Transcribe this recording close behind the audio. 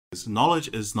Knowledge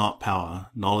is not power.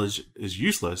 Knowledge is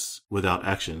useless without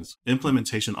actions.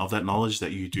 Implementation of that knowledge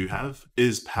that you do have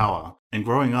is power. And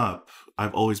growing up,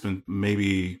 I've always been,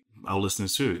 maybe our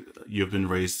listeners too, you've been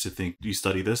raised to think you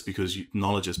study this because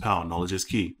knowledge is power. Knowledge is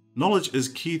key. Knowledge is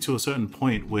key to a certain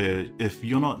point where if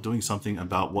you're not doing something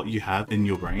about what you have in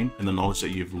your brain and the knowledge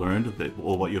that you've learned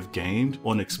or what you've gained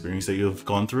or an experience that you've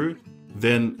gone through,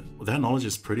 then that knowledge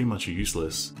is pretty much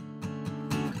useless.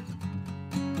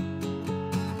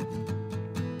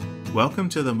 Welcome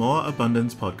to the More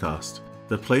Abundance Podcast,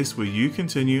 the place where you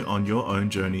continue on your own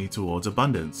journey towards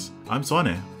abundance. I'm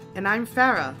Swane. And I'm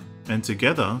Farah. And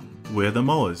together, we're the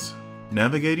Moas,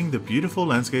 navigating the beautiful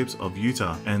landscapes of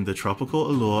Utah and the tropical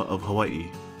allure of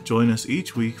Hawaii. Join us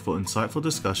each week for insightful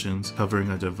discussions covering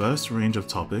a diverse range of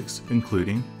topics,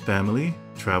 including family,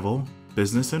 travel,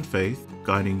 business, and faith,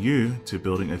 guiding you to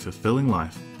building a fulfilling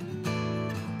life.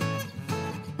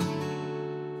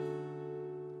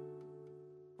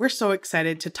 We're so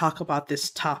excited to talk about this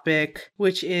topic,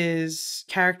 which is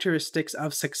characteristics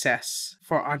of success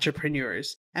for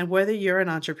entrepreneurs. And whether you're an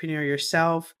entrepreneur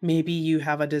yourself, maybe you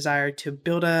have a desire to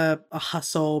build a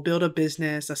hustle, build a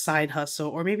business, a side hustle,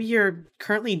 or maybe you're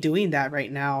currently doing that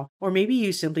right now. Or maybe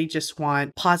you simply just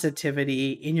want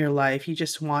positivity in your life. You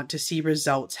just want to see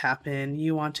results happen.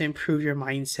 You want to improve your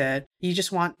mindset. You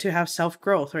just want to have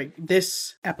self-growth, right?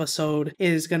 This episode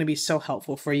is going to be so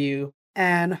helpful for you.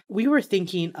 And we were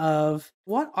thinking of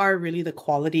what are really the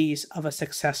qualities of a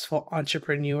successful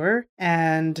entrepreneur.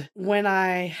 And when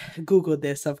I Googled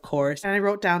this, of course, and I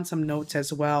wrote down some notes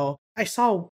as well, I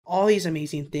saw all these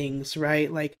amazing things,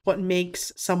 right? Like what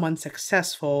makes someone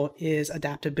successful is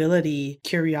adaptability,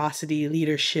 curiosity,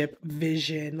 leadership,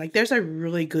 vision. Like there's a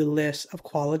really good list of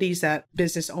qualities that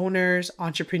business owners,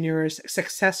 entrepreneurs,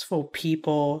 successful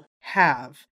people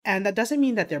have. And that doesn't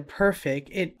mean that they're perfect.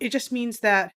 It just means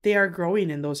that they are growing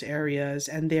in those areas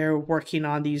and they're working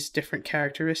on these different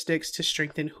characteristics to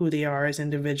strengthen who they are as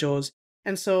individuals.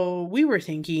 And so we were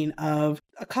thinking of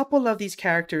a couple of these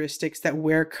characteristics that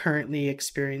we're currently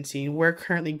experiencing, we're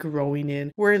currently growing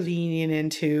in, we're leaning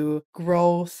into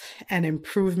growth and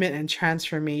improvement and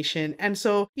transformation. And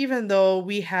so even though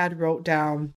we had wrote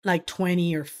down like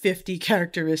 20 or 50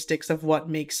 characteristics of what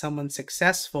makes someone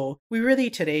successful, we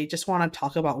really today just want to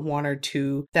talk about one or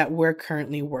two that we're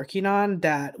currently working on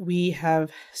that we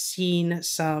have seen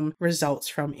some results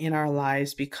from in our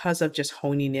lives because of just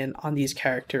honing in on these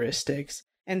characteristics.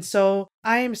 And so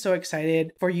I am so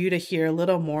excited for you to hear a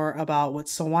little more about what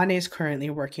Swane is currently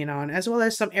working on, as well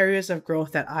as some areas of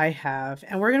growth that I have.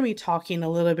 And we're going to be talking a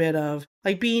little bit of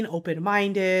like being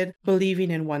open-minded,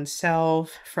 believing in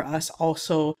oneself, for us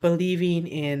also believing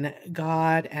in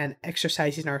God and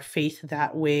exercising our faith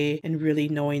that way and really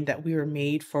knowing that we were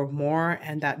made for more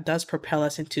and that does propel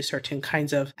us into certain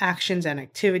kinds of actions and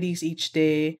activities each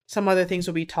day. Some other things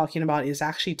we'll be talking about is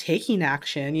actually taking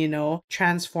action,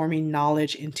 transforming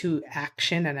knowledge into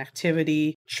action and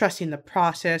activity, trusting the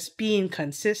process, being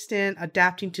consistent,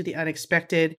 adapting to the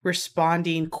unexpected,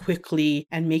 responding quickly,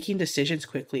 and making decisions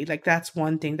quickly. Like that's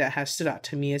one thing that has stood out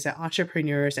to me is that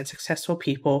entrepreneurs and successful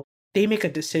people, they make a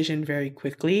decision very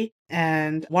quickly.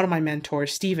 And one of my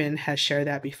mentors, Steven, has shared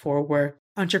that before, where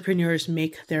entrepreneurs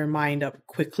make their mind up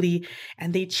quickly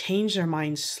and they change their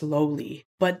mind slowly,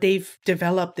 but they've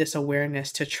developed this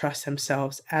awareness to trust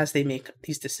themselves as they make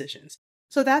these decisions.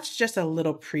 So that's just a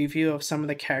little preview of some of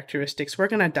the characteristics we're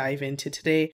going to dive into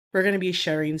today. We're going to be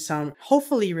sharing some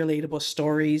hopefully relatable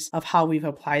stories of how we've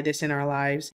applied this in our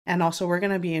lives. And also we're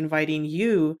going to be inviting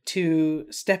you to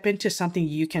step into something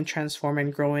you can transform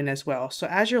and grow in as well. So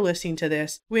as you're listening to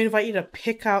this, we invite you to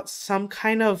pick out some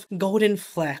kind of golden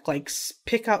fleck, like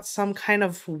pick out some kind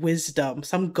of wisdom,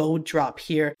 some gold drop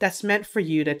here that's meant for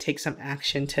you to take some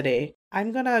action today.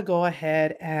 I'm going to go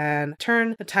ahead and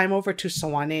turn the time over to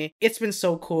Swane. It's been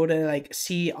so cool to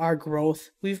see our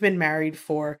growth. We've been married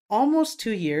for almost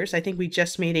 2 years. I think we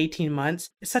just made 18 months.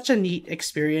 It's such a neat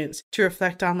experience to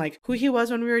reflect on who he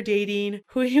was when we were dating,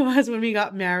 who he was when we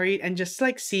got married, and just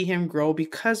see him grow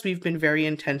because we've been very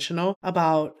intentional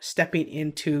about stepping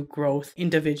into growth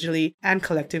individually and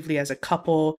collectively as a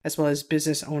couple, as well as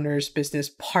business owners,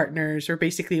 business partners. We're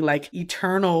basically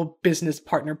eternal business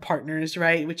partners,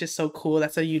 right? Which is so cool.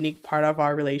 That's a unique part of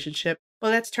our relationship.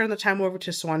 But let's turn the time over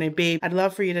to Swane. Babe, I'd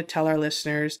love for you to tell our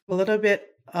listeners a little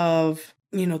bit of,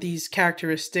 these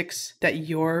characteristics that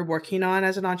you're working on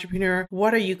as an entrepreneur.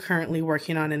 What are you currently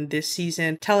working on in this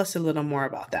season? Tell us a little more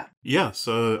about that. Yeah,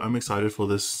 so I'm excited for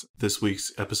this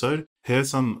week's episode.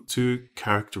 Here's some 2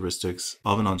 characteristics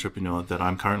of an entrepreneur that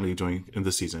I'm currently doing in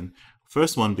this season.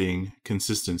 First one being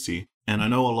consistency. And I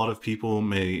know a lot of people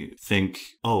may think,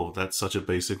 oh, that's such a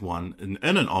basic one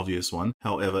and an obvious one.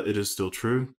 However, it is still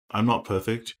true. I'm not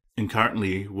perfect. And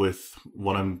currently with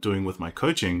what I'm doing with my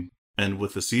coaching and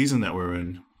with the season that we're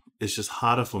in, it's just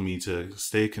harder for me to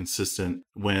stay consistent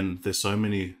when there's so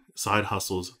many side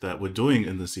hustles that we're doing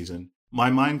in the season. My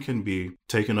mind can be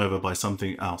taken over by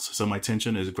something else. So my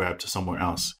attention is grabbed to somewhere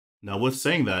else. Now, with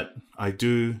saying that, I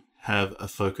do have a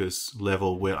focus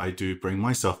level where I do bring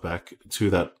myself back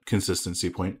to that consistency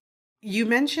point. You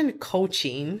mentioned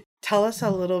coaching. Tell us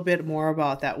a little bit more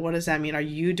about that. What does that mean? Are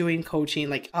you doing coaching?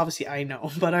 Like, obviously I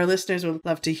know, but our listeners would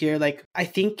love to hear, like, I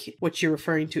think what you're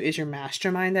referring to is your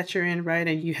mastermind that you're in, right?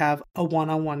 And you have a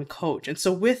one-on-one coach. And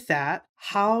so with that,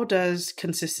 how does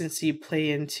consistency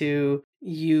play into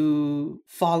you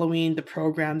following the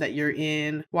program that you're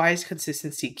in? Why is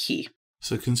consistency key?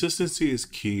 So consistency is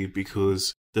key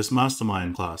because this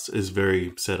mastermind class is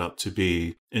very set up to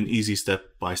be an easy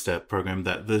step-by-step program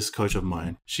that this coach of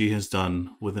mine, she has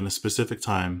done within a specific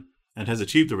time and has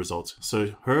achieved the results.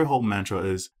 So her whole mantra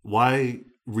is, why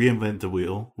reinvent the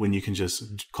wheel when you can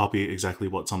just copy exactly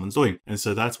what someone's doing? And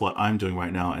so that's what I'm doing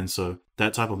right now. And so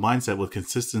that type of mindset with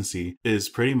consistency is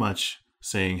pretty much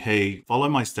saying, hey, follow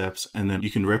my steps and then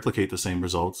you can replicate the same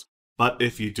results. But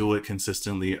if you do it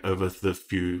consistently over the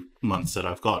few months that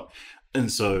I've got.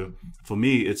 And so for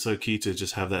me, it's so key to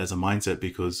just have that as a mindset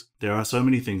because there are so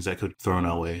many things that could thrown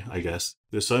our way, I guess.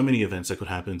 There's so many events that could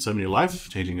happen, so many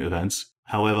life-changing events.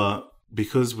 However,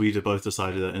 because we both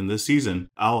decided that in this season,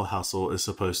 our hustle is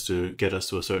supposed to get us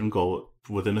to a certain goal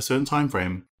within a certain time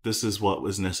frame, this is what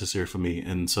was necessary for me.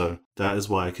 And so that is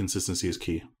why consistency is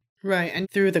key. Right. And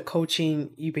through the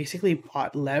coaching, you basically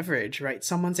bought leverage, right?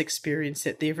 Someone's experienced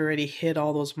it. They've already hit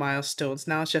all those milestones.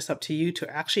 Now it's just up to you to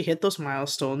actually hit those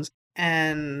milestones.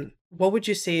 And what would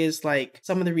you say is like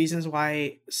some of the reasons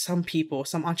why some people,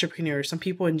 some entrepreneurs, some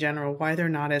people in general, why they're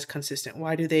not as consistent?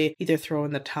 Why do they either throw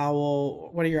in the towel?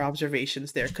 What are your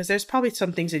observations there? Because there's probably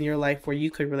some things in your life where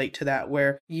you could relate to that,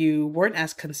 where you weren't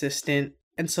as consistent.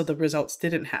 And so the results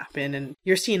didn't happen. And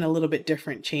you're seeing a little bit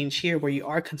different change here where you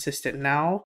are consistent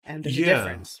now. And there's a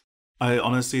difference. I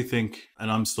honestly think,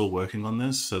 and I'm still working on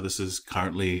this, so this is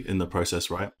currently in the process,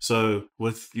 right? So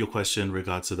with your question in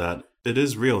regards to that, it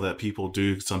is real that people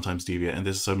do sometimes deviate and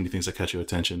there's so many things that catch your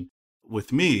attention.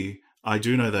 With me, I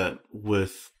do know that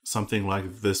with something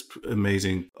like this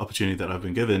amazing opportunity that I've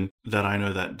been given, that I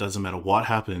know that doesn't matter what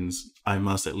happens, I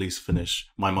must at least finish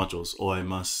my modules or I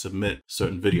must submit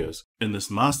certain videos. In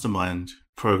this mastermind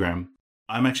program,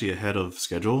 I'm actually ahead of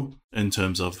schedule in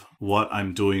terms of what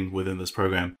I'm doing within this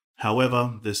program.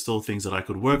 However, there's still things that I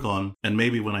could work on. And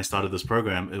maybe when I started this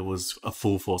program, it was a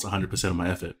full force, 100% of my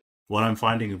effort. What I'm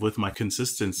finding with my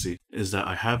consistency is that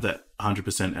I have that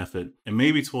 100% effort. And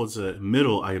maybe towards the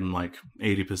middle, I'm like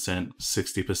 80%,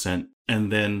 60%.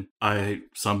 And then I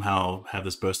somehow have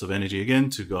this burst of energy again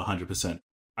to go 100%.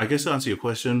 I guess to answer your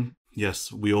question,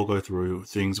 yes, we all go through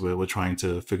things where we're trying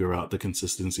to figure out the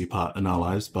consistency part in our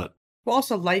lives, but well,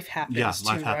 also life happens. Yeah,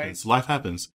 life happens. Right? Life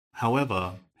happens.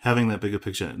 However, having that bigger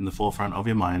picture in the forefront of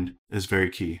your mind is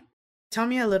very key. Tell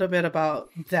me a little bit about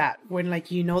that. When like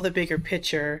you know the bigger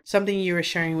picture, something you were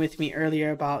sharing with me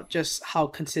earlier about just how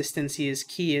consistency is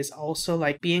key is also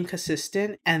like being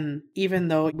consistent. And even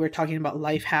though we're talking about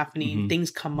life happening, things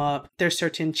come up, there's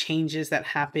certain changes that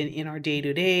happen in our day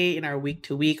to day, in our week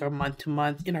to week, or month to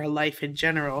month, in our life in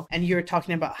general. And you're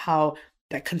talking about how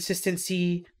that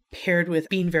consistency paired with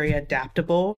being very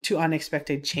adaptable to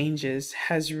unexpected changes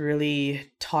has really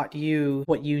taught you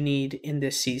what you need in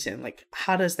this season. Like,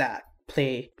 how does that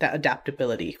play, that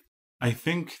adaptability? I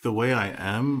think the way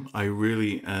I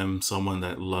really am someone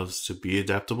that loves to be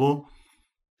adaptable.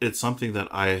 It's something that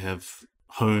I have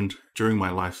honed during my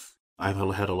life. I've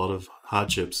had a lot of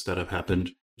hardships that have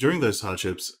happened. During those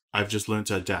hardships, I've just learned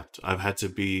to adapt. I've had to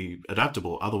be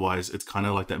adaptable. Otherwise, it's kind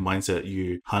of like that mindset,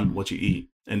 you hunt what you eat.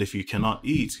 And if you cannot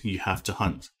eat, you have to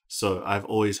hunt. So I've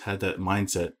always had that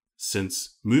mindset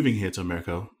since moving here to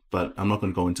America, but I'm not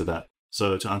going to go into that.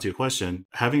 So to answer your question,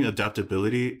 having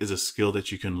adaptability is a skill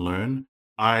that you can learn.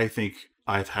 I think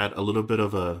I've had a little bit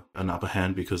of an upper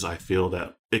hand because I feel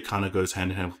that it kind of goes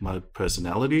hand in hand with my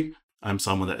personality. I'm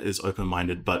someone that is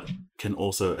open-minded, but can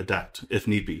also adapt if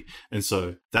need be. And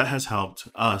so that has helped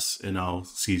us in our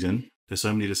season. There's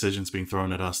so many decisions being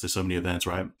thrown at us. There's so many events,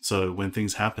 right? So when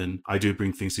things happen, I do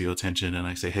bring things to your attention and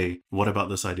I say, hey, what about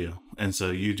this idea? And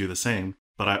so you do the same.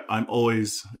 But I'm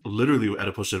always literally at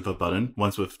a push of a button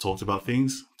once we've talked about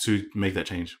things to make that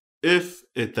change. If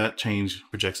that change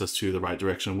projects us to the right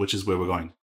direction, which is where we're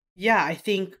going. Yeah, I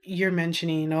think you're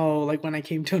mentioning, oh, like when I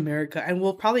came to America, and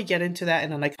we'll probably get into that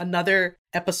in like another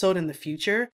episode in the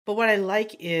future. But what I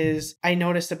like is I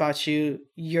noticed about you,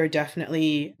 you're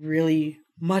definitely really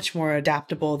much more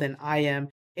adaptable than I am.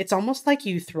 It's almost like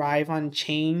you thrive on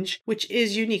change, which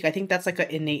is unique. I think that's like an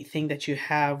innate thing that you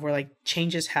have where like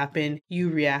changes happen, you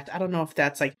react. I don't know if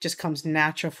that's like just comes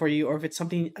natural for you or if it's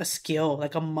something, a skill,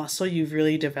 like a muscle you've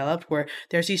really developed where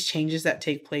there's these changes that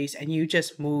take place and you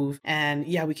just move. And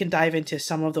yeah, we can dive into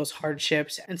some of those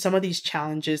hardships and some of these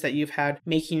challenges that you've had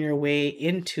making your way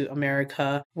into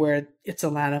America, where it's a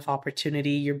land of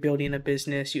opportunity. You're building a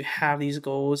business, you have these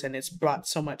goals, and it's brought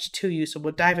so much to you. So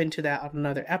we'll dive into that on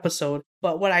another episode.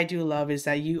 But what I do love is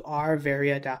that you are very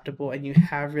adaptable and you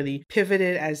have really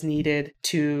pivoted as needed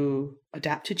to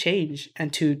adapt to change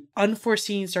and to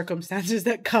unforeseen circumstances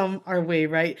that come our way,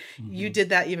 right? Mm-hmm. You did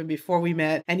that even before we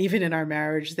met. And even in our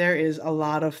marriage, there is a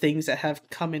lot of things that have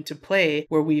come into play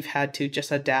where we've had to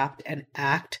just adapt and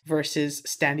act versus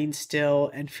standing still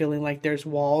and feeling like there's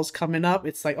walls coming up.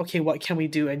 It's like, okay, what can we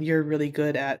do? And you're really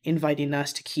good at inviting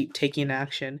us to keep taking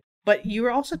action. But you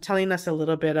were also telling us a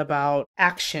little bit about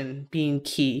action being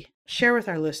key. Share with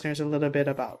our listeners a little bit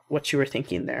about what you were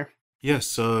thinking there. Yes,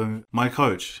 so my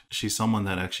coach, she's someone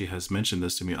that actually has mentioned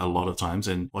this to me a lot of times.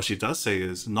 And what she does say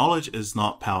is knowledge is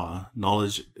not power.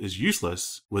 Knowledge is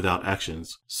useless without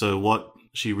actions. So what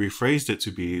she rephrased it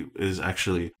to be is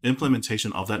actually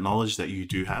implementation of that knowledge that you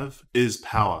do have is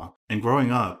power. And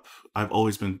growing up, I've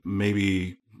always been,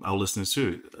 maybe our listeners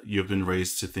too, you've been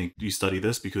raised to think you study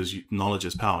this because knowledge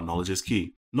is power, knowledge is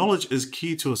key. Knowledge is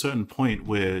key to a certain point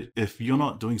where if you're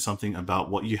not doing something about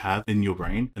what you have in your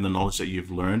brain and the knowledge that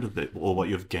you've learned or what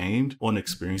you've gained or an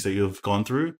experience that you've gone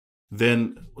through,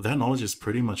 then that knowledge is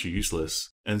pretty much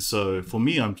useless. And so for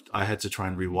me, I had to try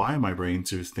and rewire my brain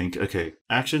to think, okay,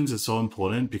 actions is so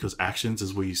important because actions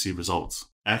is where you see results.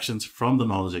 Actions from the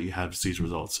knowledge that you have sees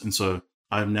results. And so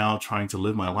I'm now trying to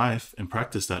live my life and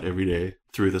practice that every day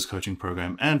through this coaching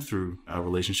program and through our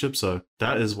relationship. So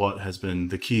that is what has been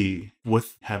the key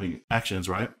with having actions,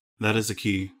 right? That is the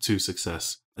key to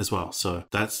success as well. So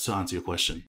that's to answer your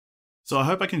question. So I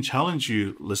hope I can challenge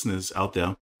you listeners out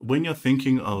there. When you're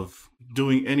thinking of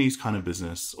doing any kind of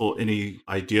business or any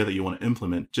idea that you want to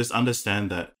implement, just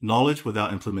understand that knowledge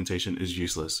without implementation is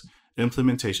useless.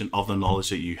 Implementation of the knowledge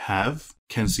that you have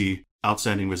can see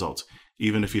outstanding results,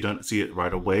 even if you don't see it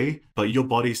right away, but your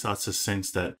body starts to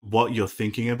sense that what you're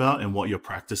thinking about and what you're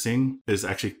practicing is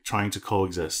actually trying to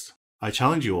coexist. I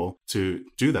challenge you all to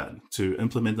do that, to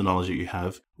implement the knowledge that you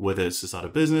have, whether it's to start a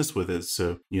business, whether it's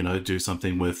to, do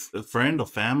something with a friend or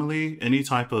family, any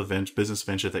type of business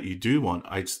venture that you do want.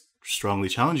 I strongly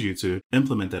challenge you to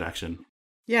implement that action.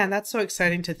 Yeah, and that's so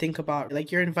exciting to think about.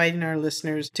 Like you're inviting our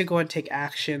listeners to go and take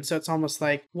action. So it's almost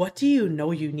like, what do you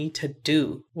know you need to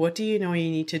do? What do you know you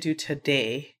need to do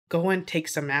today? Go and take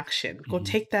some action. Go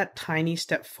take that tiny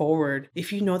step forward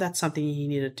if you know that's something you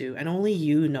need to do. And only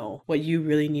you know what you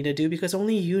really need to do because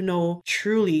only you know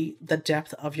truly the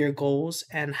depth of your goals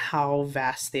and how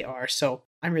vast they are. So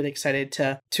I'm really excited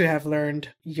to have learned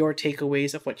your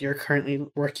takeaways of what you're currently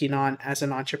working on as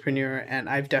an entrepreneur. And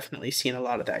I've definitely seen a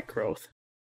lot of that growth.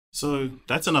 So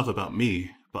that's enough about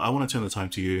me, but I want to turn the time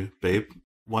to you, babe.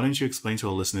 Why don't you explain to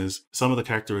our listeners some of the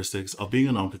characteristics of being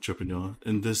an entrepreneur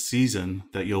in this season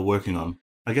that you're working on?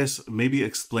 I guess maybe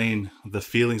explain the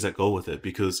feelings that go with it,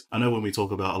 because I know when we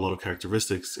talk about a lot of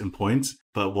characteristics and points,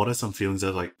 but what are some feelings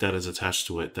that is attached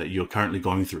to it that you're currently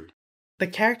going through? The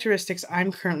characteristics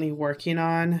I'm currently working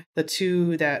on, the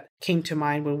two that came to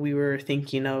mind when we were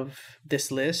thinking of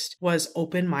this list was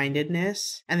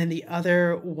open-mindedness. And then the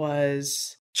other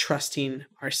was trusting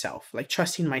ourselves, like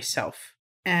trusting myself.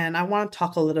 And I want to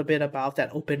talk a little bit about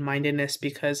that open-mindedness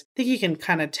because I think you can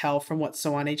kind of tell from what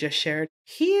Sewane just shared.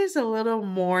 He is a little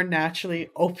more naturally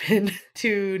open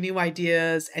to new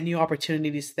ideas and new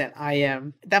opportunities than I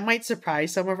am. That might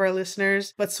surprise some of our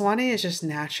listeners, but Sewane is just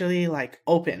naturally like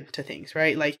open to things,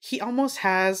 right? Like he almost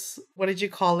has, what did you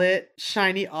call it?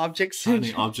 Shiny object syndrome.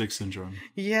 Shiny object syndrome.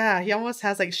 Yeah, he almost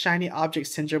has like shiny object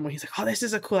syndrome where he's like, oh, this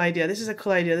is a cool idea. This is a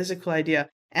cool idea. This is a cool idea.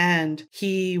 And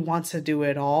he wants to do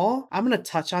it all. I'm going to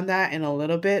touch on that in a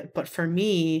little bit. But for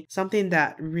me, something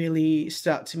that really stood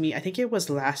out to me, I think it was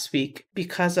last week,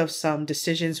 because of some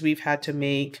decisions we've had to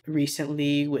make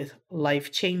recently with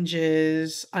life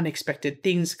changes, unexpected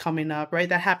things coming up, right?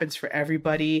 That happens for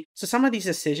everybody. So some of these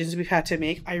decisions we've had to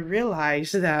make, I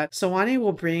realized that Sewane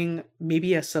will bring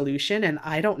maybe a solution and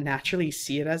I don't naturally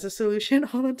see it as a solution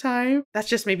all the time. That's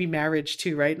just maybe marriage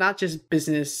too, right? Not just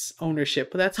business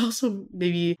ownership, but that's also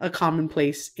maybe a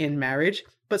commonplace in marriage.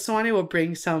 But Sewane will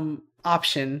bring some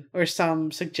option or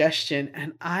some suggestion,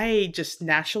 and I just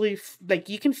naturally like,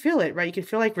 you can feel it, right? You can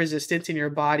feel like resistance in your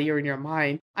body or in your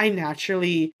mind. I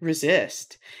naturally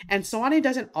resist. And Soane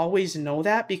doesn't always know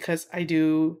that, because I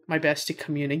do my best to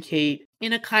communicate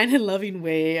in a kind and loving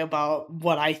way about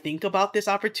what I think about this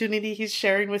opportunity he's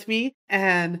sharing with me.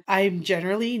 And I'm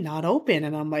generally not open.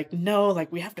 And I'm like, no,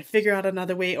 like, we have to figure out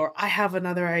another way, or I have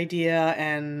another idea,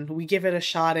 and we give it a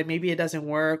shot and maybe it doesn't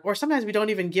work. Or sometimes we don't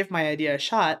even give my idea a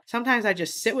shot. Sometimes I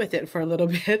just sit with it for a little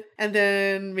bit. And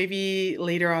then maybe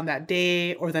later on that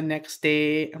day or the next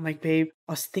day, I'm like, babe,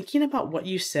 I was thinking about what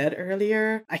you said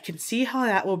earlier. I can see how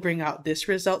that will bring out this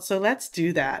result. So let's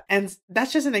do that. And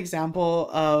that's just an example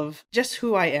of just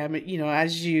who I am. You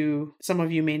know, some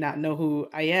of you may not know who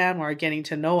I am or are getting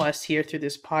to know us here through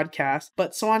this podcast,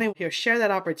 but Soane here, share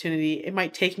that opportunity. It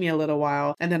might take me a little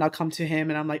while, and then I'll come to him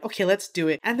and I'm like, okay, let's do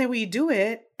it. And then we do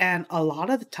it. And a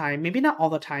lot of the time, maybe not all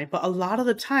the time, but a lot of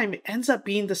the time, it ends up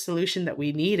being the solution that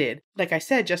we needed. Like I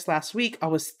said, just last week, I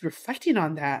was reflecting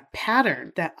on that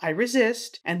pattern that I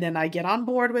resist, and then I get on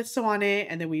board with Soane,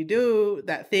 and then we do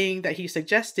that thing that he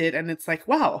suggested. And it's like,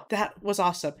 wow, that was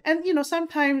awesome. And, you know,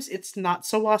 sometimes it's not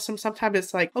so awesome. Sometimes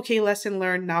it's like, okay, lesson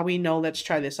learned. Now we know, let's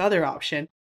try this other option.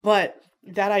 But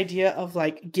that idea of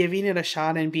like giving it a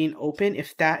shot and being open,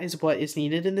 if that is what is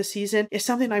needed in the season, is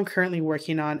something I'm currently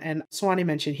working on. And Soane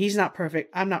mentioned he's not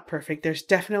perfect. I'm not perfect. There's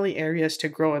definitely areas to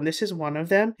grow. And this is one of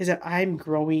them, is that I'm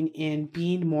growing in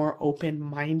being more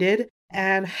open-minded.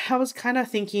 And I was kind of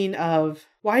thinking of,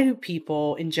 why do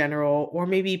people in general, or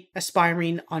maybe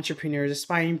aspiring entrepreneurs,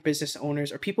 aspiring business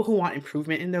owners, or people who want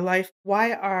improvement in their life,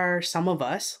 why are some of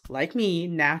us, like me,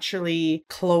 naturally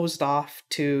closed off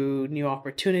to new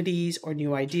opportunities or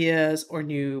new ideas or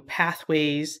new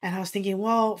pathways? And I was thinking,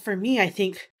 well, for me, I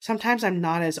think sometimes I'm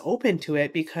not as open to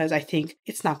it because I think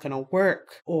it's not going to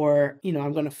work, or, you know,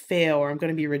 I'm going to fail, or I'm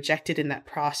going to be rejected in that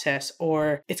process,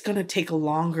 or it's going to take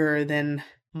longer than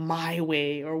my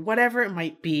way, or whatever it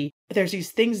might be. There's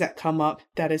these things that come up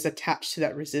that is attached to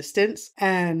that resistance.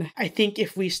 And I think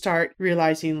if we start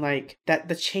realizing like that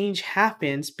the change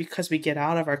happens because we get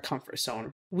out of our comfort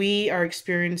zone, we are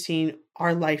experiencing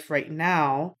our life right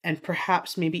now, and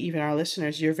perhaps maybe even our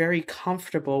listeners, you're very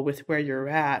comfortable with where you're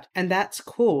at. And that's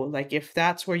cool. Like, if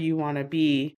that's where you want to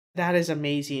be, that is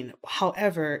amazing.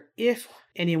 However, if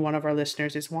any one of our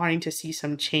listeners is wanting to see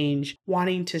some change,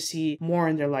 wanting to see more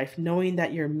in their life, knowing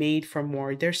that you're made for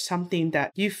more, there's something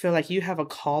that you feel like you have a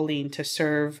calling to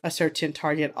serve a certain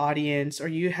target audience, or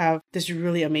you have this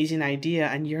really amazing idea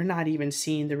and you're not even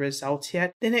seeing the results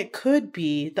yet, then it could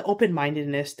be the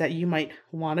open-mindedness that you might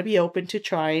want to be open to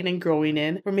trying and growing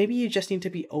in, or maybe you just need to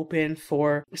be open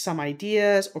for some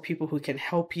ideas or people who can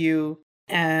help you,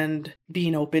 and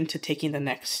being open to taking the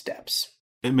next steps.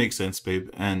 It makes sense, babe.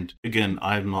 And again,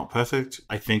 I'm not perfect.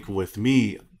 I think with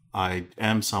me, I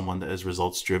am someone that is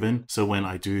results driven. So when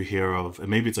I do hear of, and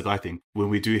maybe it's a guy thing, when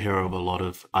we do hear of a lot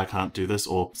of, I can't do this,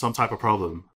 or some type of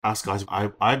problem, us guys,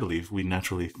 I believe we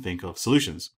naturally think of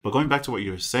solutions. But going back to what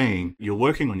you were saying, you're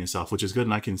working on yourself, which is good.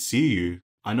 And I can see you.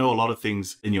 I know a lot of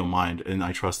things in your mind, and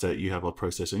I trust that you have a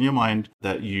process in your mind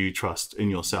that you trust in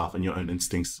yourself and your own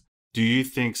instincts. Do you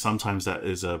think sometimes that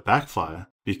is a backfire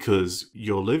because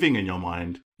you're living in your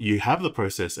mind, you have the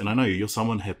process, and I know you're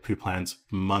someone who plans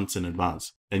months in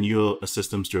advance, and you're a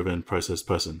systems-driven process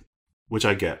person, which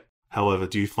I get. However,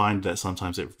 do you find that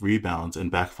sometimes it rebounds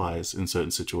and backfires in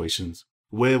certain situations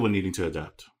where we're needing to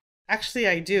adapt? Actually,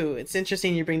 I do. It's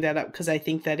interesting you bring that up, because I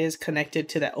think that is connected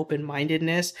to that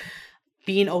open-mindedness.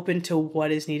 Being open to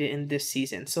what is needed in this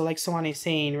season. So like Soane is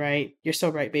saying, right? You're so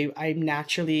right, babe. I'm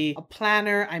naturally a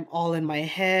planner. I'm all in my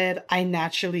head. I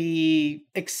naturally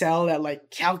excel at like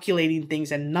calculating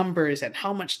things and numbers and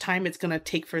how much time it's going to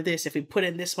take for this. If we put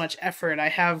in this much effort, I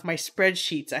have my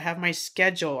spreadsheets, I have my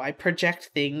schedule, I project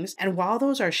things. And while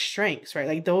those are strengths, right?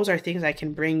 Like those are things I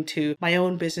can bring to my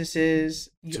own businesses,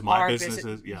 to my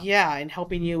businesses, yeah, and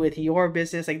helping you with your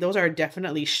business. Like those are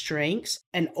definitely strengths.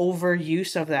 And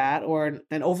overuse of that, or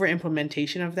an over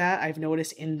implementation of that, I've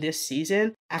noticed in this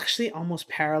season actually almost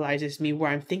paralyzes me,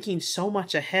 where I'm thinking so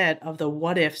much ahead of the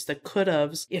what ifs, the could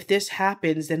haves. If this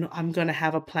happens, then I'm going to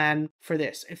have a plan for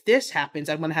this. If this happens,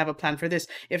 I'm going to have a plan for this.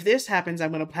 If this happens,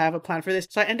 I'm going to have a plan for this.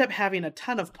 So I end up having a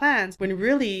ton of plans when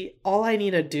really all I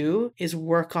need to do is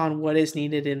work on what is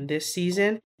needed in this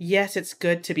season. Yes, it's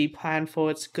good to be planful.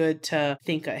 It's good to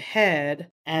think ahead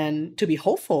and to be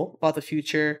hopeful about the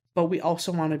future. But we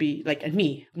also want to be like, and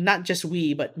me, not just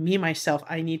we, but me, myself,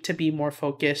 I need to be more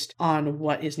focused on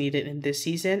what is needed in this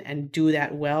season and do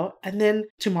that well. And then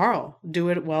tomorrow, do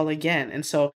it well again. And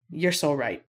so you're so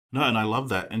right. No, and I love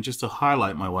that. And just to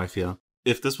highlight my wife here,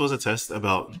 if this was a test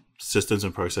about systems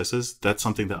and processes, that's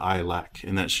something that I lack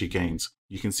and that she gains.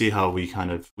 You can see how we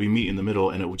meet in the middle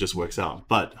and it just works out.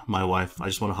 But my wife, I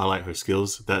just want to highlight her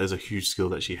skills. That is a huge skill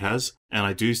that she has. And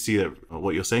I do see that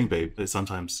what you're saying, babe, it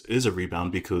sometimes is a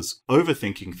rebound, because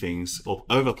overthinking things or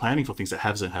over planning for things that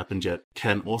hasn't happened yet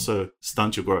can also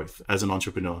stunt your growth as an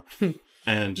entrepreneur.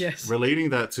 And Yes.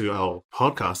 relating that to our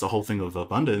podcast, the whole thing of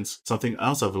abundance, something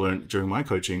else I've learned during my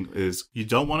coaching is you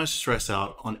don't want to stress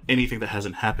out on anything that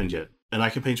hasn't happened yet. And I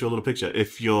can paint you a little picture.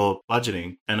 If you're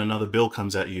budgeting and another bill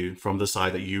comes at you from the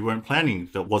side that you weren't planning,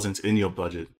 that wasn't in your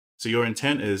budget. So your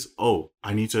intent is, oh,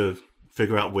 I need to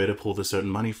figure out where to pull this certain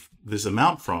money, this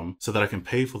amount from, so that I can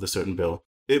pay for the certain bill.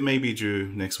 It may be due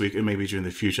next week. It may be due in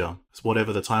the future. It's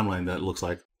whatever the timeline that looks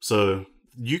like. So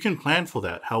you can plan for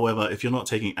that. However, if you're not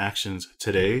taking actions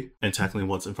today and tackling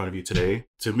what's in front of you today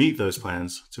to meet those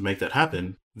plans, to make that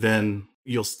happen, then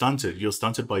you're stunted. You're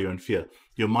stunted by your own fear.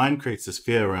 Your mind creates this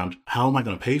fear around, how am I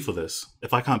going to pay for this?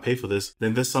 If I can't pay for this,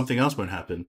 then there's something else won't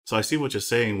happen. So I see what you're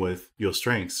saying with your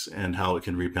strengths and how it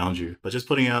can rebound you. But just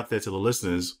putting it out there to the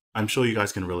listeners, I'm sure you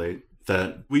guys can relate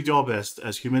that we do our best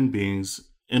as human beings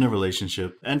in a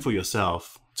relationship and for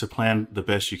yourself to plan the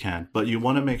best you can. But you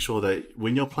want to make sure that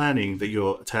when you're planning, that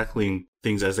you're tackling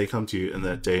things as they come to you in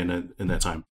that day and in that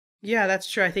time. Yeah, that's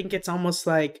true. I think it's almost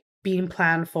like being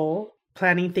planful,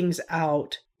 planning things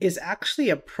out is actually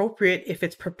appropriate if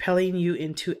it's propelling you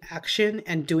into action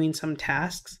and doing some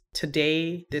tasks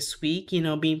today, this week,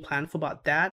 being planful about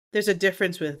that. There's a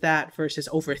difference with that versus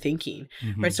overthinking,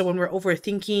 right? So when we're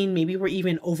overthinking, maybe we're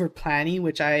even over planning,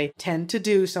 which I tend to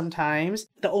do sometimes.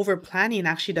 The over planning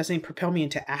actually doesn't propel me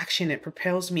into action. It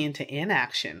propels me into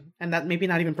inaction. And that maybe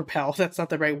not even propel. That's not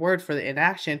the right word for the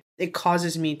inaction. It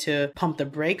causes me to pump the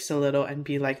brakes a little and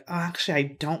be like, oh, actually, I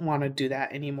don't want to do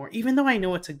that anymore. Even though I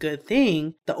know it's a good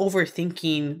thing, the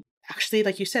overthinking actually,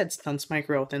 like you said, stunts my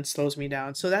growth and slows me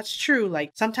down. So that's true.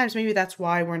 Like sometimes maybe that's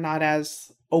why we're not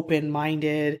as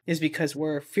open-minded, is because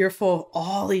we're fearful of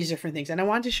all these different things. And I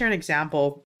wanted to share an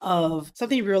example of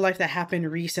something real life that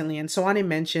happened recently. And Sohani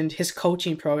mentioned his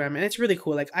coaching program, and it's really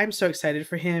cool. Like, I'm so excited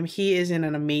for him. He is in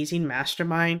an amazing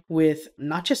mastermind with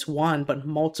not just one, but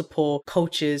multiple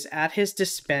coaches at his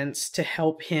dispense to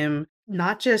help him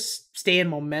not just stay in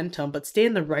momentum, but stay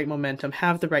in the right momentum,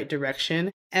 have the right direction.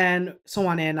 And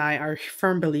Sohani and I are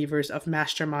firm believers of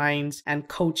masterminds and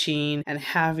coaching and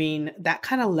having that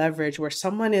kind of leverage where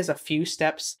someone is a few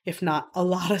steps, if not a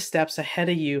lot of steps ahead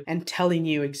of you, and telling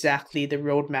you exactly the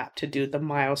roadmap to do, the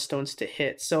milestones to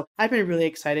hit. So I've been really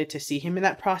excited to see him in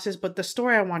that process. But the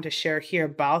story I want to share here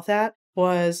about that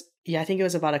was, I think it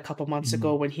was about a couple months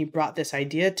ago when he brought this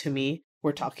idea to me.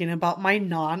 We're talking about my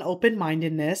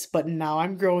non-open-mindedness, but now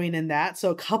I'm growing in that. So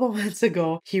a couple months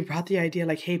ago, he brought the idea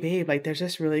like, hey, babe, like there's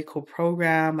this really cool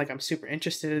program. Like I'm super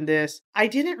interested in this. I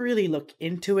didn't really look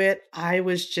into it. I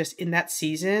was just in that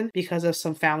season because of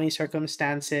some family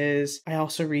circumstances. I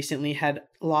also recently had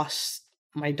lost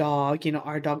my dog.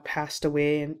 Our dog passed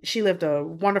away and she lived a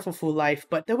wonderful, full life,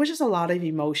 but there was just a lot of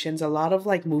emotions, a lot of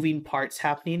like moving parts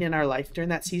happening in our life during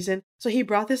that season. So he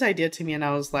brought this idea to me and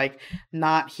I was like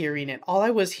not hearing it. All I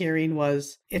was hearing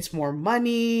was it's more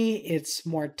money, it's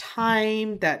more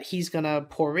time that he's gonna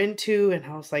pour into. And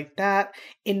I was like, that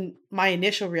in my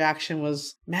initial reaction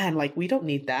was, man, like we don't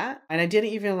need that. And I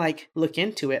didn't even like look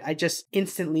into it. I just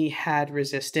instantly had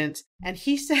resistance. And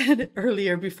he said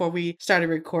earlier before we started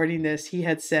recording this, he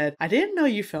had said, I didn't know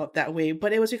you felt that way,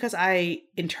 but it was because I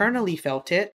internally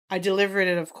felt it. I delivered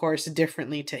it, of course,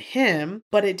 differently to him,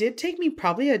 but it did take me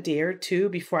probably a day or two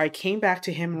before I came back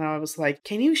to him and I was like,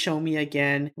 can you show me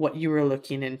again what you were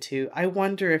looking into? I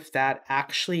wonder if that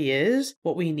actually is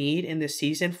what we need in this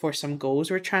season for some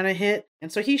goals we're trying to hit.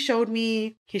 And so he showed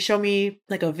me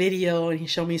like a video and he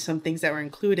showed me some things that were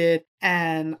included.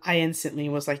 And I instantly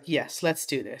was like, yes, let's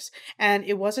do this. And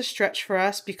it was a stretch for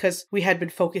us because we had been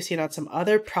focusing on some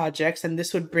other projects and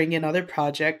this would bring another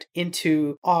project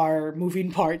into our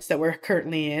moving parts that we're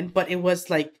currently in. But it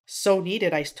was like so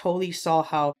needed. I totally saw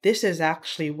how this is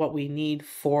actually what we need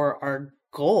for our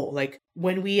goal. Like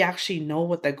when we actually know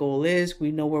what the goal is,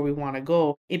 we know where we want to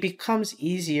go, it becomes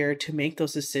easier to make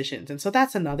those decisions. And so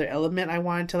that's another element I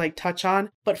wanted to like touch on.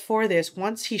 But for this,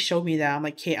 once he showed me that, I'm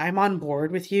like, okay, I'm on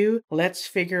board with you. Let's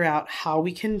figure out how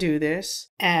we can do this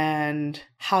and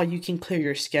how you can clear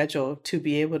your schedule to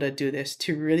be able to do this,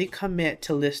 to really commit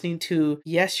to listening to,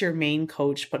 yes, your main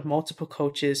coach, but multiple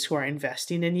coaches who are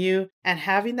investing in you and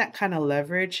having that kind of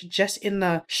leverage. Just in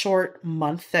the short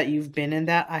month that you've been in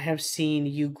that, I have seen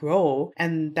you grow.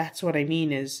 And that's what I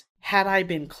mean is had I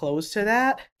been closed to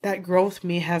that, that growth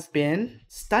may have been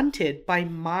stunted by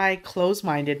my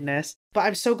closed-mindedness. But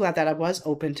I'm so glad that I was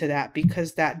open to that,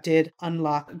 because that did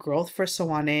unlock growth for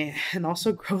Sewane and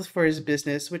also growth for his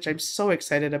business, which I'm so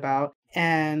excited about.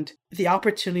 And the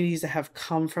opportunities that have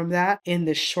come from that in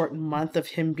this short month of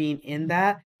him being in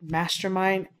that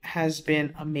mastermind has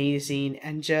been amazing,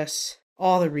 and just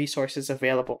all the resources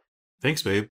available. Thanks,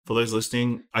 babe. For those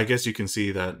listening, I guess you can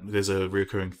see that there's a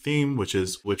recurring theme, which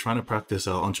is we're trying to practice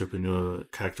our entrepreneur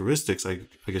characteristics, I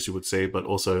guess you would say, but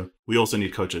also we also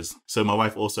need coaches. So my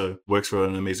wife also works for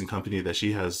an amazing company that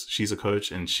she's a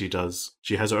coach, and she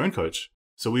has her own coach.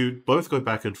 So we both go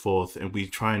back and forth, and we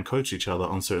try and coach each other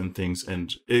on certain things,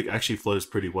 and it actually flows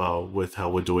pretty well with how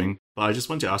we're doing. But I just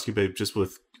want to ask you, babe, just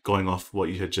with going off what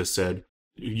you had just said,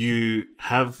 you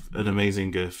have an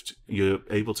amazing gift. You're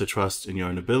able to trust in your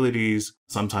own abilities.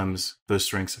 Sometimes those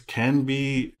strengths can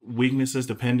be weaknesses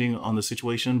depending on the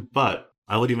situation. But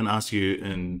I would even ask you,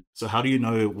 and so how do you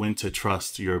know when to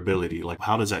trust your ability? Like,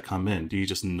 how does that come in? Do you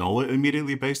just know it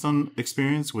immediately based on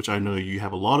experience? Which I know you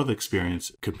have a lot of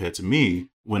experience compared to me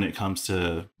when it comes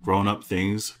to grown-up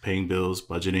things, paying bills,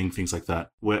 budgeting, things like that,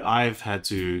 where I've had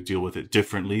to deal with it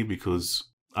differently because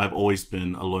I've always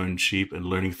been a lone sheep and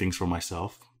learning things for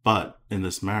myself. But in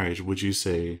this marriage, would you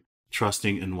say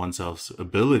trusting in oneself's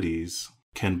abilities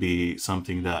can be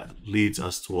something that leads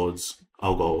us towards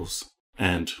our goals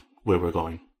and where we're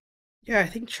going? Yeah, I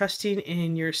think trusting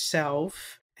in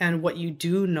yourself and what you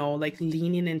do know, like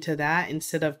leaning into that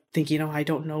instead of thinking, I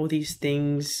don't know these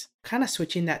things, kind of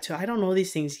switching that to, I don't know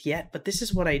these things yet, but this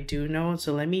is what I do know.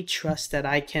 So let me trust that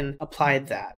I can apply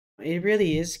that. It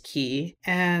really is key.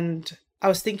 And I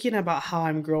was thinking about how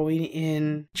I'm growing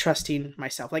in trusting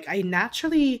myself. Like, I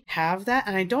naturally have that,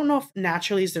 and I don't know if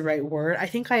naturally is the right word. I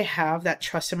think I have that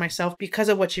trust in myself because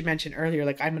of what you mentioned earlier.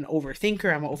 Like, I'm an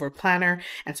overthinker, I'm an overplanner,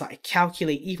 and so I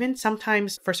calculate, even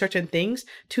sometimes for certain things,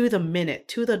 to the minute,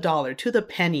 to the dollar, to the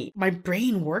penny. My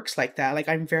brain works like that. Like,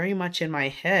 I'm very much in my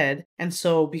head. And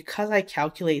so because I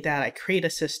calculate that, I create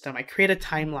a system, I create a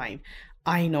timeline.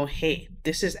 I know, hey,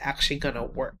 this is actually going to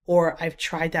work. Or I've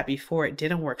tried that before, it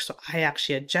didn't work. So I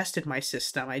actually adjusted my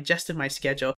system, I adjusted my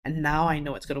schedule, and now I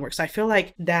know it's going to work. So I feel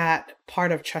like that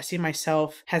part of trusting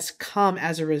myself has come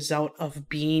as a result of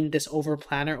being this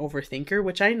overplanner, overthinker,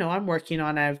 which I know I'm working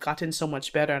on. I've gotten so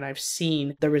much better, and I've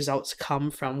seen the results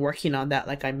come from working on that,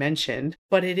 like I mentioned.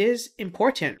 But it is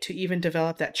important to even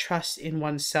develop that trust in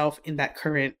oneself in that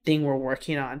current thing we're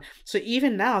working on. So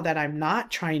even now that I'm not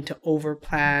trying to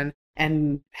overplan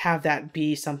and have that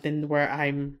be something where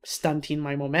I'm stunting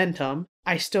my momentum,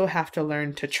 I still have to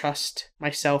learn to trust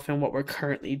myself in what we're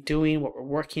currently doing, what we're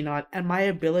working on, and my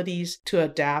abilities to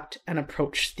adapt and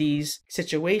approach these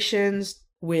situations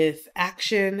with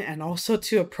action, and also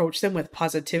to approach them with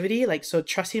positivity. Like, so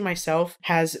trusting myself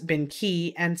has been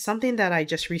key. And something that I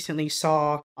just recently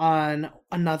saw on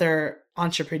another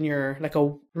entrepreneur, like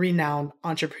a renowned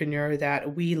entrepreneur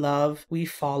that we love, we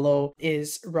follow,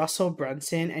 is Russell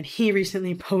Brunson. And he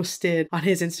recently posted on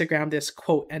his Instagram this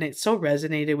quote, and it so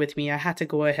resonated with me. I had to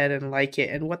go ahead and like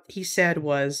it. And what he said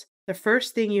was, the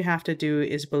first thing you have to do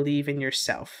is believe in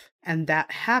yourself. And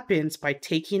that happens by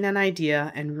taking an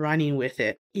idea and running with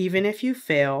it. Even if you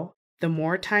fail, the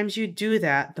more times you do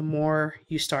that, the more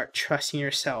you start trusting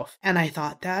yourself. And I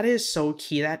thought that is so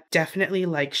key. That definitely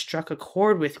struck a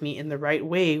chord with me in the right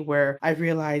way, where I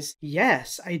realized,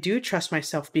 yes, I do trust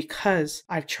myself because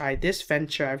I've tried this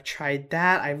venture, I've tried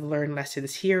that, I've learned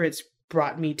lessons here. It's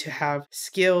brought me to have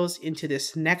skills into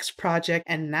this next project.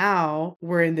 And now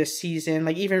we're in this season,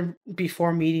 like even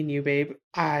before meeting you, babe,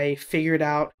 I figured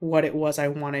out what it was I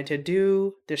wanted to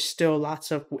do. There's still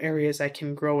lots of areas I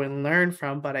can grow and learn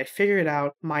from, but I figured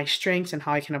out my strengths and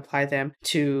how I can apply them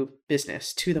to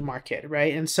business, to the market,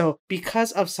 right? And so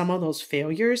because of some of those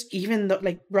failures, even though,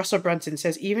 like Russell Brunson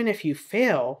says, even if you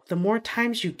fail, the more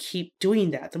times you keep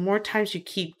doing that, the more times you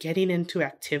keep getting into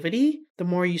activity, the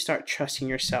more you start trusting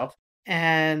yourself.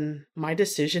 And my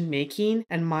decision making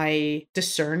and my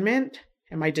discernment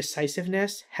and my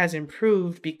decisiveness has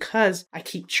improved because I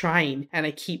keep trying and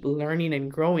I keep learning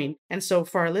and growing. And so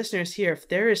for our listeners here, if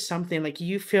there is something like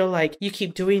you feel like you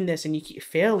keep doing this and you keep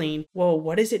failing, well,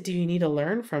 what is it do you need to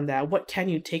learn from that? What can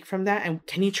you take from that? And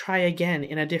can you try again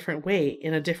in a different way,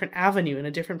 in a different avenue, in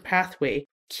a different pathway?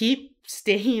 Keep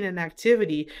staying in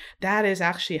activity. That is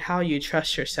actually how you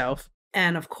trust yourself.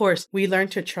 And of course, we learn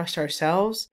to trust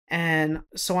ourselves. And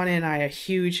Sewane and I, a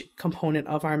huge component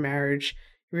of our marriage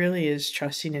really is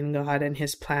trusting in God and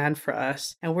His plan for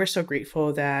us. And we're so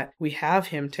grateful that we have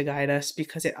Him to guide us,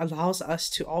 because it allows us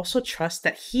to also trust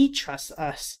that He trusts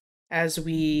us as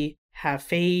we have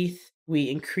faith, we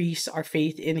increase our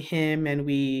faith in him and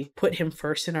we put him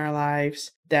first in our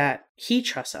lives, that he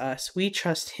trusts us, we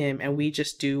trust him, and we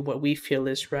just do what we feel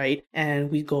is right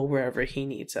and we go wherever he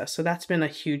needs us. So that's been a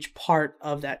huge part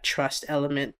of that trust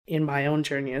element in my own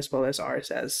journey as well as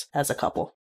ours as a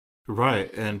couple.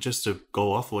 Right. And just to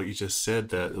go off what you just said,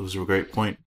 that it was a great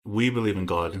point. We believe in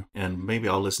God, and maybe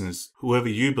our listeners, whoever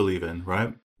you believe in,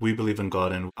 right? We believe in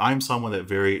God, and I'm someone that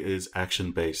very is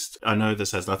action based. I know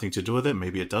this has nothing to do with it.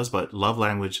 Maybe it does, but love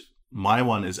language, my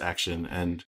one is action.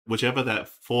 And whichever that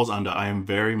falls under, I am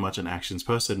very much an actions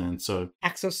person. And so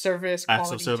acts of service,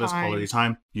 quality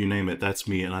time, you name it, that's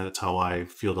me, and that's how I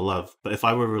feel the love. But if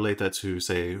I were to relate that to,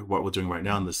 say, what we're doing right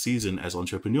now in the season as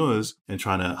entrepreneurs and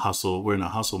trying to hustle, we're in a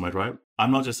hustle mode, right?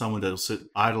 I'm not just someone that will sit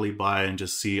idly by and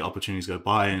just see opportunities go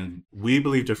by. And we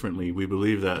believe differently. We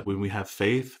believe that when we have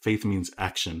faith, faith means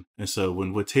action. And so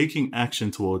when we're taking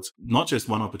action towards not just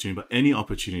one opportunity, but any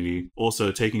opportunity,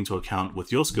 also taking into account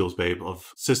with your skills, babe,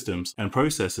 of systems and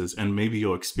processes and maybe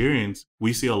your experience,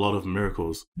 we see a lot of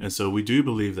miracles. And so we do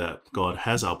believe that God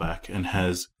has our back and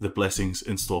has the blessings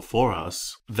in store for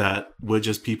us, that we're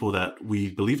just people that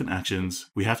we believe in actions.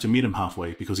 We have to meet him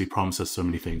halfway because he promised us so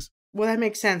many things. Well, that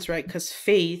makes sense, right? Because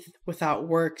faith without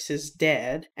works is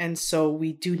dead. And so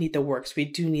we do need the works. We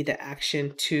do need the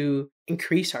action to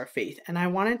increase our faith. And I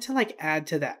wanted to add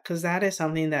to that, because that is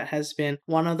something that has been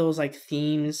one of those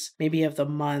themes maybe of the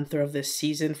month or of this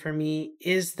season for me,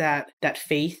 is that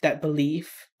faith, that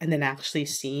belief, and then actually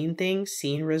seeing things,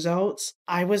 seeing results.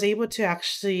 I was able to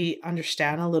actually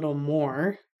understand a little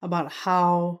more about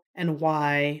how and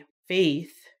why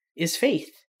faith is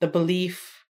faith. The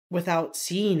belief without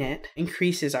seeing it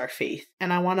increases our faith.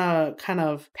 And I want to kind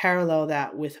of parallel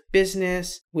that with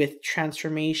business, with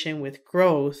transformation, with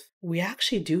growth. We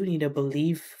actually do need to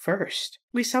believe first.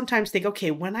 We sometimes think,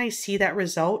 okay, when I see that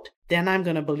result, then I'm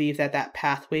going to believe that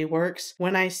pathway works.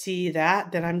 When I see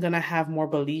that, then I'm going to have more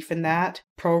belief in that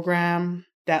program,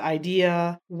 that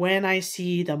idea. When I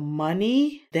see the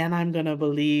money, then I'm going to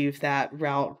believe that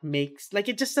route makes,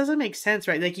 it just doesn't make sense,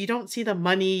 right? You don't see the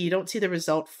money, you don't see the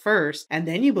result first, and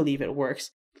then you believe it works.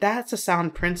 That's a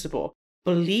sound principle.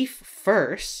 Belief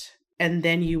first, and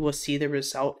then you will see the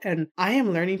result. And I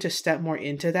am learning to step more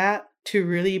into that, to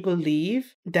really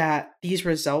believe that these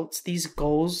results, these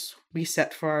goals we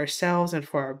set for ourselves and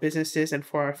for our businesses and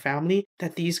for our family,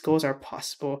 that these goals are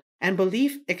possible. And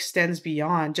belief extends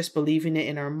beyond just believing it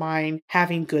in our mind,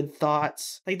 having good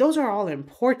thoughts. Those are all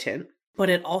important, but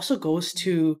it also goes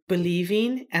to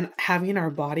believing and having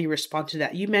our body respond to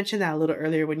that. You mentioned that a little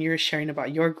earlier when you were sharing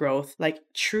about your growth,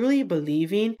 truly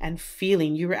believing and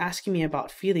feeling. You were asking me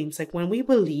about feelings. When we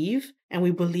believe and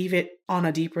we believe it on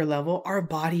a deeper level, our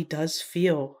body does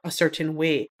feel a certain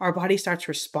way. Our body starts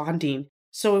responding.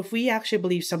 So if we actually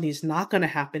believe something's not going to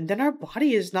happen, then our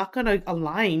body is not going to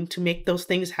align to make those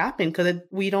things happen because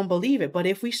we don't believe it. But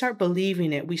if we start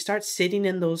believing it, we start sitting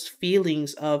in those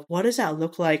feelings of what does that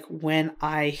look like when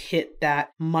I hit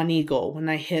that money goal, when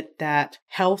I hit that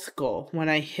health goal, when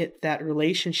I hit that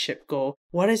relationship goal?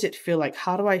 What does it feel like?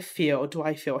 How do I feel? Do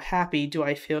I feel happy? Do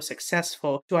I feel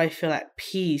successful? Do I feel at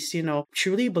peace?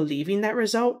 Truly believing that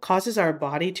result causes our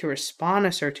body to respond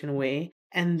a certain way.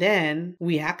 And then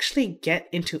we actually get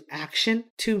into action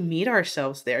to meet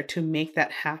ourselves there, to make that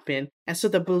happen. And so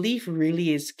the belief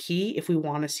really is key if we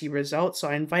want to see results. So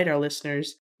I invite our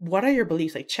listeners, what are your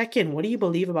beliefs? Check in. What do you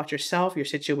believe about yourself, your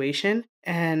situation?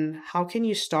 And how can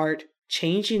you start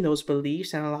changing those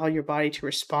beliefs and allow your body to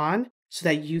respond so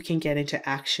that you can get into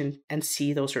action and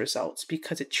see those results?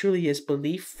 Because it truly is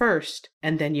belief first,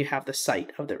 and then you have the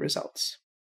sight of the results.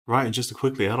 Right. And just to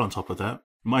quickly add on top of that,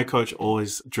 my coach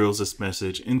always drills this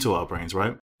message into our brains,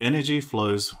 right? Energy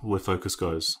flows where focus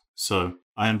goes. So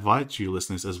I invite you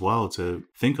listeners as well to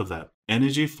think of that.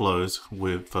 Energy flows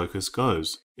where focus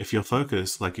goes. If your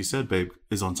focus, like you said, babe,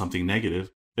 is on something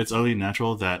negative, it's only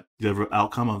natural that the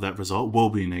outcome of that result will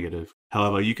be negative.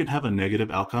 However, you can have a negative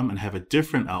outcome and have a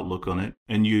different outlook on it,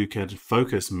 and you can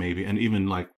focus maybe, and even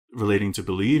relating to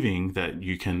believing that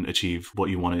you can achieve what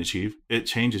you want to achieve, it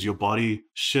changes. Your body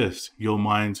shifts, your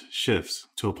mind shifts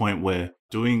to a point where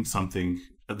doing something,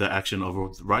 the action of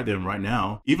right there and right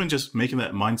now, even just making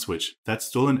that mind switch, that's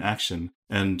still an action.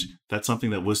 And that's something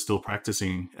that we're still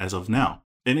practicing as of now.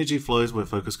 Energy flows where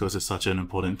focus goes is such an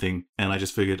important thing. And I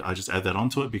just figured I just add that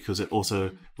onto it because it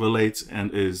also relates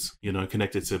and is,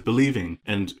 connected to believing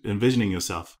and envisioning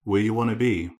yourself where you want to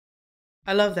be.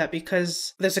 I love that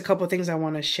because there's a couple of things I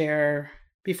want to share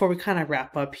before we kind of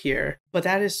wrap up here. But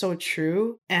that is so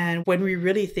true. And when we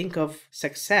really think of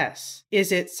success,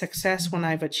 is it success when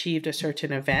I've achieved a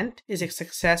certain event? Is it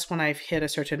success when I've hit a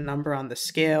certain number on the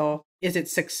scale? Is it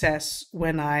success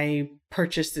when I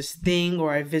purchased this thing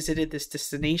or I visited this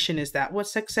destination? Is that what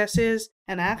success is?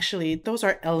 And actually, those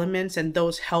are elements and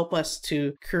those help us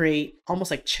to create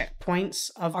almost like checkpoints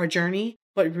of our journey.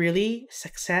 But really,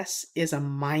 success is a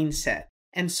mindset.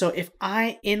 And so if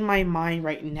I, in my mind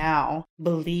right now,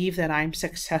 believe that I'm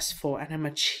successful and I'm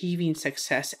achieving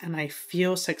success and I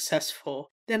feel successful,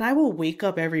 then I will wake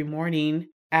up every morning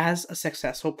as a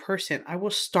successful person. I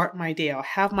will start my day. I'll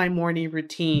have my morning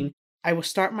routine. I will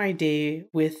start my day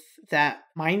with that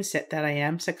mindset that I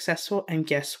am successful. And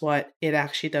guess what? It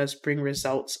actually does bring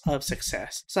results of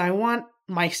success. So I want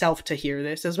myself to hear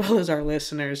this, as well as our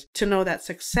listeners, to know that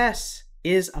success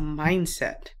is a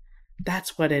mindset.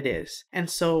 That's what it is. And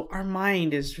so our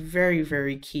mind is very,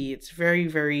 very key. It's very,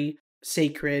 very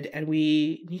sacred. And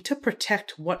we need to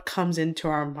protect what comes into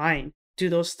our mind. Do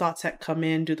those thoughts that come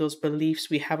in, do those beliefs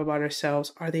we have about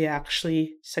ourselves, are they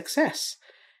actually success?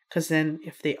 Because then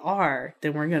if they are,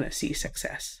 then we're going to see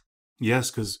success.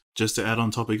 Yes, because just to add on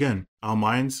top again, our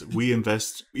minds, we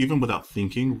invest, even without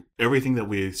thinking, everything that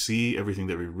we see, everything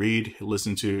that we read,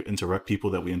 listen to,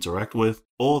 people that we interact with,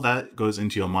 all that goes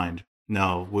into your mind.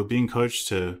 Now, we're being coached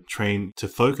to train to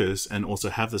focus and also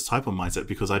have this type of mindset,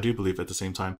 because I do believe at the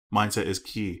same time, mindset is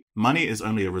key. Money is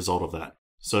only a result of that.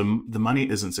 So the money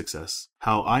isn't success.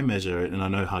 How I measure it, and I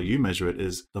know how you measure it,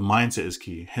 is the mindset is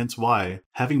key. Hence why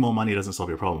having more money doesn't solve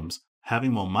your problems.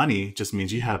 Having more money just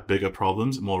means you have bigger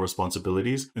problems, more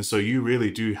responsibilities. And so you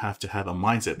really do have to have a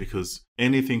mindset, because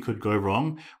anything could go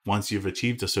wrong once you've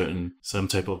achieved some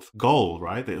type of goal,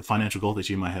 right? The financial goal that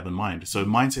you might have in mind. So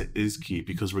mindset is key,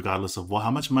 because regardless of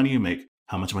how much money you make,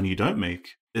 how much money you don't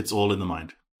make, it's all in the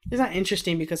mind. Isn't that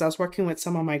interesting? Because I was working with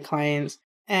some of my clients,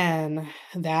 and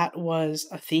that was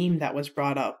a theme that was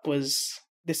brought up, was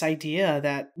this idea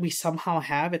that we somehow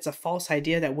have. It's a false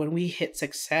idea that when we hit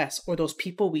success, or those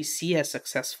people we see as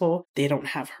successful, they don't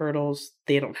have hurdles,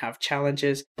 they don't have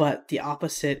challenges. But the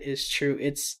opposite is true.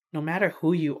 It's no matter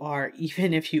who you are,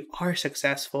 even if you are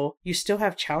successful, you still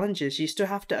have challenges. You still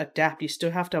have to adapt. You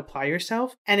still have to apply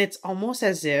yourself. And it's almost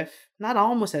as if, not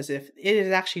almost as if, it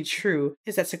is actually true,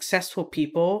 is that successful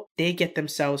people, they get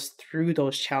themselves through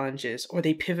those challenges, or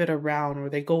they pivot around, or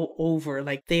they go over,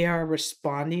 like they are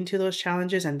responding to those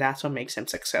challenges, and that's what makes them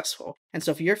successful. And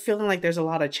so if you're feeling like there's a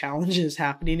lot of challenges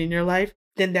happening in your life,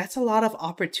 then that's a lot of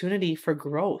opportunity for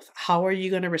growth. How are you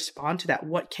going to respond to that?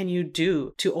 What can you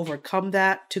do to overcome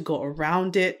that, to go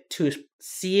around it, to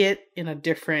see it in a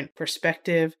different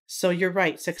perspective? So you're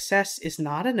right. Success is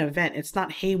not an event. It's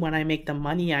not, hey, when I make the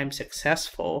money, I'm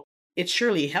successful. It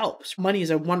surely helps. Money is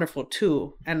a wonderful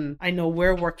tool. And I know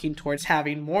we're working towards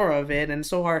having more of it, and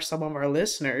so are some of our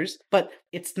listeners. But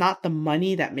it's not the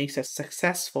money that makes us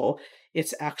successful.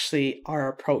 It's actually our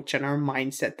approach and our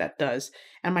mindset that does.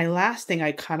 And my last thing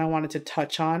I kind of wanted to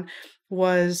touch on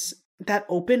was that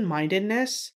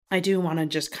open-mindedness. I do want to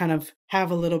just kind of have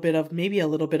maybe a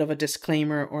little bit of a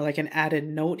disclaimer, or like an added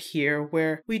note here,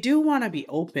 where we do want to be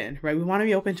open, right? We want to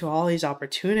be open to all these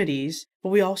opportunities, but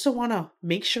we also want to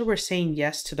make sure we're saying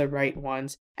yes to the right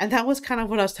ones. And that was kind of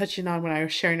what I was touching on when I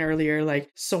was sharing earlier, like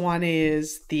Sewane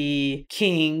is the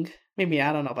king. Maybe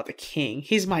I don't know about the king.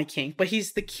 He's my king, but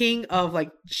he's the king of like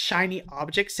shiny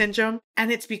object syndrome.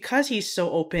 And it's because he's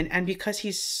so open, and because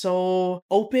he's so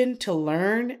open to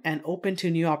learn and open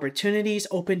to new opportunities,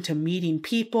 open to meeting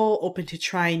people, open to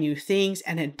trying new things.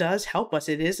 And it does help us.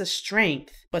 It is a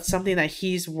strength, but something that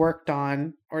he's worked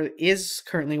on, or is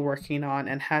currently working on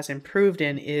and has improved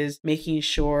in, is making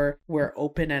sure we're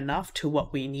open enough to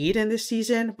what we need in this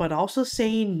season, but also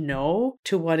saying no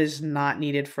to what is not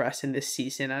needed for us in this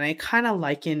season. And I kind of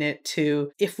liken it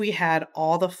to if we had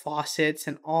all the faucets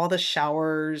and all the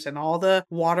showers and all the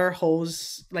water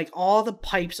hose, like all the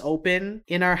pipes open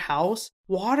in our house,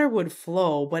 water would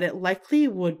flow, but it likely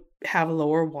would have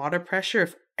lower water pressure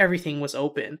if everything was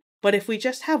open. But if we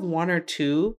just have one or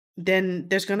two, then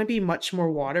there's going to be much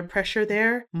more water pressure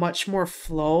there, much more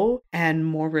flow, and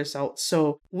more results.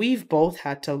 So we've both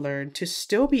had to learn to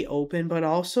still be open, but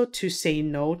also to say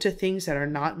no to things that are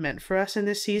not meant for us in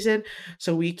this season,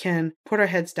 so we can put our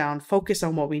heads down, focus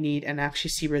on what we need, and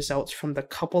actually see results from the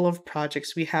couple of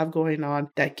projects we have going on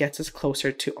that gets us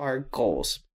closer to our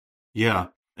goals. Yeah.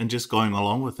 And just going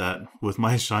along with that, with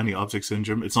my shiny object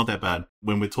syndrome, it's not that bad.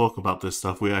 When we talk about this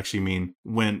stuff, we actually mean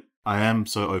when I am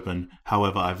so open.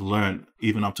 However, I've learned,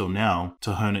 even up till now,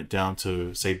 to hone it down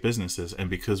to, say, businesses. And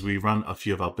because we run a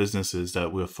few of our businesses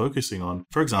that we're focusing on,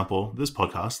 for example, this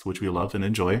podcast, which we love and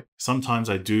enjoy,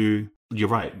 sometimes I do you're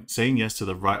right, saying yes to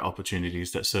the right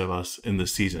opportunities that serve us in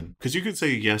this season. Because you could say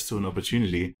yes to an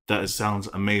opportunity that sounds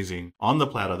amazing on the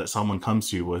platter that someone comes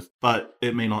to you with, but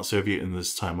it may not serve you in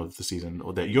this time of the season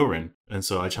or that you're in. And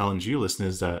so I challenge you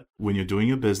listeners that when you're doing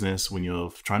your business, when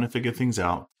you're trying to figure things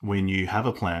out, when you have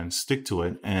a plan, stick to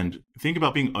it and think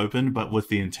about being open, but with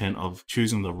the intent of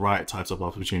choosing the right types of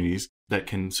opportunities that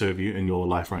can serve you in your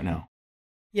life right now.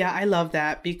 Yeah, I love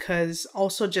that, because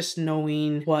also just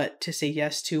knowing what to say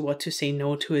yes to, what to say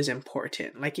no to is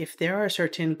important. Like if there are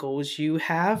certain goals you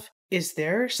have, is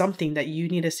there something that you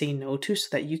need to say no to so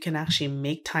that you can actually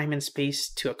make time and space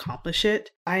to accomplish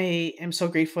it? I am so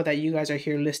grateful that you guys are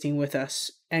here listening with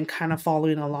us and kind of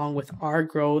following along with our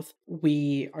growth.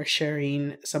 We are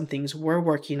sharing some things we're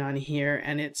working on here,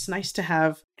 and it's nice to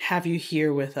have you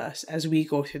here with us as we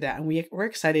go through that. And we're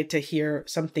excited to hear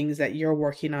some things that you're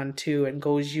working on too, and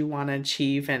goals you want to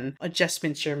achieve and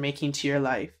adjustments you're making to your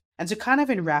life. And so kind of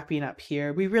in wrapping up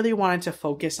here, we really wanted to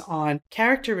focus on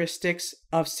characteristics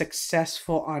of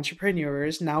successful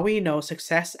entrepreneurs. Now we know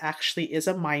success actually is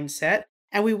a mindset.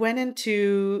 And we went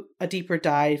into a deeper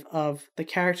dive of the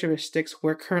characteristics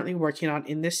we're currently working on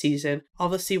in this season.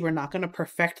 Obviously, we're not going to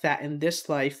perfect that in this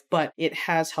life, but it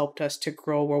has helped us to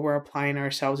grow where we're applying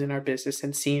ourselves in our business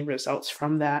and seeing results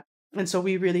from that. And so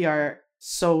we really are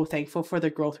so thankful for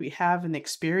the growth we have and the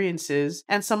experiences,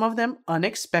 and some of them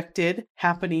unexpected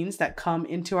happenings that come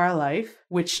into our life,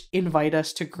 which invite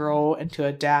us to grow and to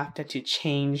adapt and to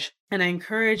change. And I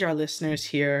encourage our listeners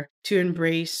here to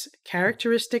embrace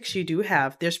characteristics you do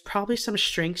have. There's probably some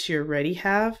strengths you already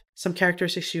have, some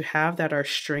characteristics you have that are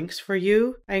strengths for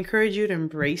you. I encourage you to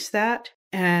embrace that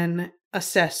and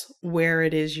assess where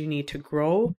it is you need to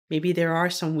grow. Maybe there are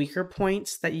some weaker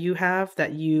points that you have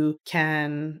that you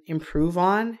can improve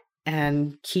on,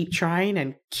 and keep trying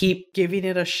and keep giving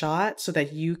it a shot so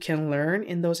that you can learn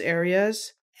in those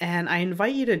areas. And I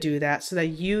invite you to do that so that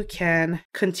you can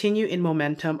continue in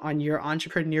momentum on your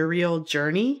entrepreneurial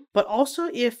journey. But also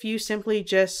if you simply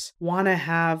just want to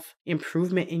have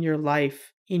improvement in your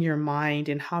life, in your mind,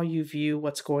 and how you view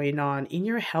what's going on, in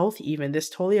your health even. This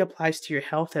totally applies to your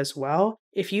health as well.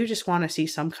 If you just want to see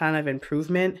some kind of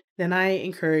improvement, then I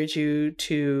encourage you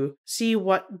to see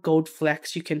what gold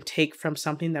flecks you can take from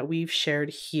something that we've shared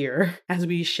here as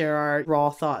we share our raw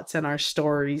thoughts and our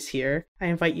stories here. I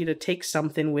invite you to take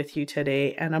something with you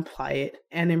today and apply it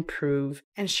and improve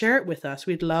and share it with us.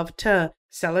 We'd love to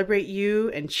celebrate you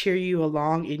and cheer you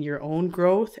along in your own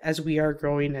growth as we are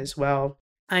growing as well.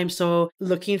 I'm so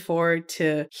looking forward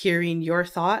to hearing your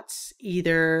thoughts,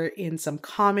 either in some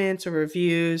comments or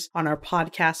reviews on our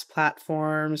podcast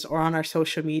platforms or on our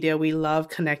social media. We love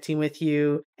connecting with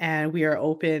you, and we are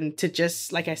open to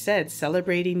just, like I said,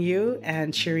 celebrating you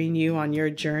and cheering you on your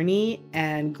journey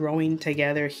and growing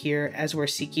together here as we're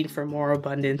seeking for more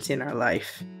abundance in our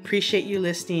life. Appreciate you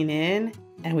listening in,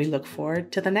 and we look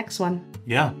forward to the next one.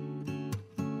 Yeah.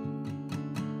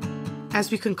 As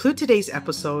we conclude today's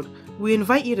episode, we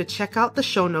invite you to check out the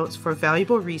show notes for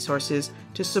valuable resources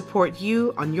to support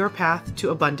you on your path to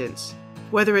abundance.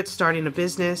 Whether it's starting a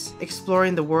business,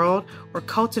 exploring the world, or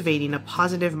cultivating a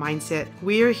positive mindset,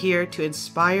 we are here to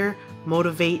inspire,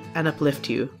 motivate, and uplift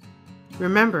you.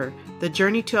 Remember, the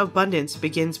journey to abundance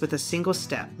begins with a single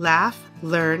step. Laugh,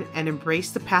 learn, and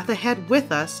embrace the path ahead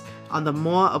with us on the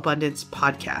More Abundance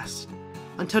podcast.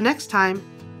 Until next time,